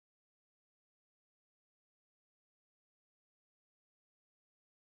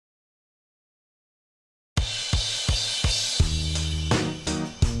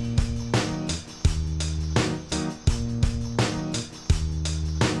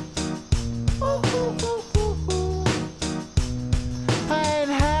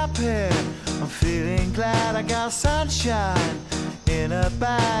sunshine in a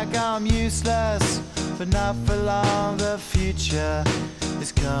bag. I'm useless, but not for long. The future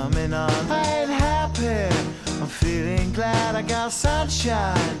is coming on. I ain't happy, I'm feeling glad. I got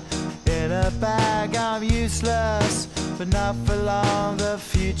sunshine in a bag. I'm useless, but not for long. The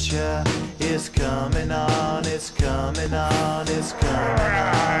future is coming on. It's coming on. It's coming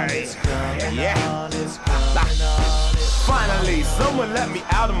on. It's coming on. It's coming on. Finally, someone let me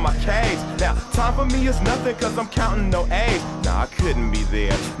out of my cage. Now, time for me is nothing cause I'm counting no A's. Nah, I couldn't be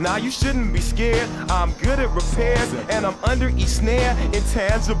there. Nah, you shouldn't be scared. I'm good at repairs and I'm under each snare.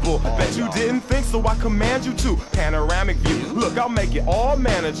 Intangible, bet you didn't think, so I command you to. Panoramic view, look, I'll make it all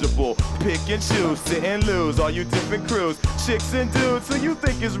manageable. Pick and choose, sit and lose, all you different crews. Chicks and dudes who you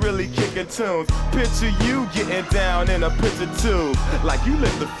think is really kicking tunes. Picture you getting down in a picture tube, like you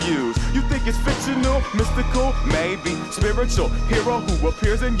lit the fuse. You think it's fictional, mystical, maybe spiritual hero who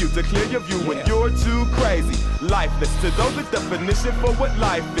appears in you to clear your view when you're too crazy. Lifeless to those, the definition for what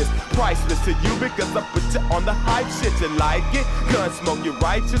life is. Priceless to you because I put you on the hype shit. You like it? Gun smoke, you're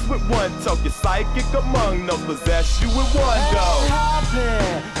righteous with one toe. You're psychic among no possess you with one go. I'm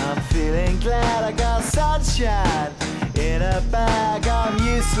happy, I'm feeling glad. I got sunshine in a bag. I'm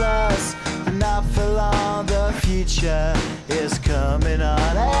useless, but not for long. The future is coming on.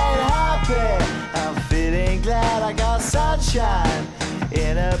 I ain't happy, I'm feeling glad. I got sunshine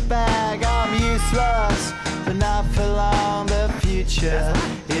in a bag. I'm useless, but not for long. The future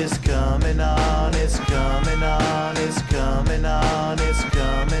is coming on. It's coming on. It's coming on. It's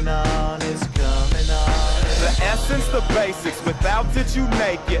coming on. It's coming on. The essence, the basics, without it you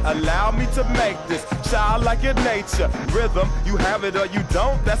naked. Allow me to make this childlike in nature. Rhythm, you have it or you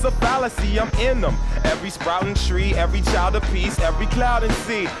don't, that's a fallacy, I'm in them. Every sprouting tree, every child of peace, every cloud and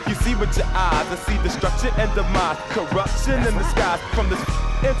sea. You see with your eyes and see destruction and demise. Corruption in the skies from this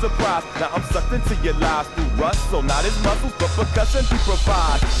enterprise. Now I'm sucked into your lives through rust, so not as muscles but percussion to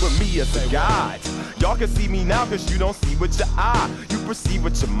provide with me as a guide. Y'all can see me now cause you don't see with your eye, you perceive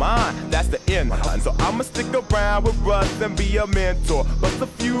with your mind, that's the end. So I'ma stick around with Russ and be a mentor. Bust a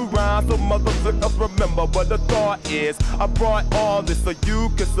few rhymes so motherfuckers remember what the thought is. I brought all this so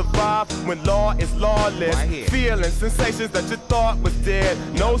you can survive when law is lawless. Feeling sensations that you thought was dead.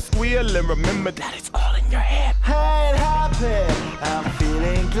 No squealing, remember that it's all in your head. I ain't happy, I'm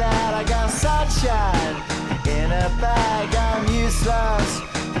feeling glad. I got sunshine in a bag. I'm useless,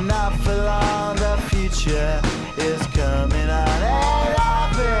 but not for long. The future is coming on. I ain't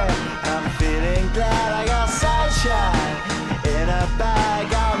happy, I'm feeling glad. I got sunshine in a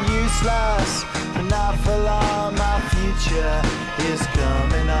bag. I'm useless, but not for long. My future is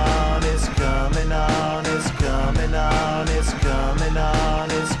coming on. It's coming on. It's coming on. It's coming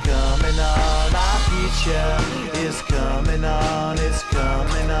on. It's coming on. My future is coming on. It's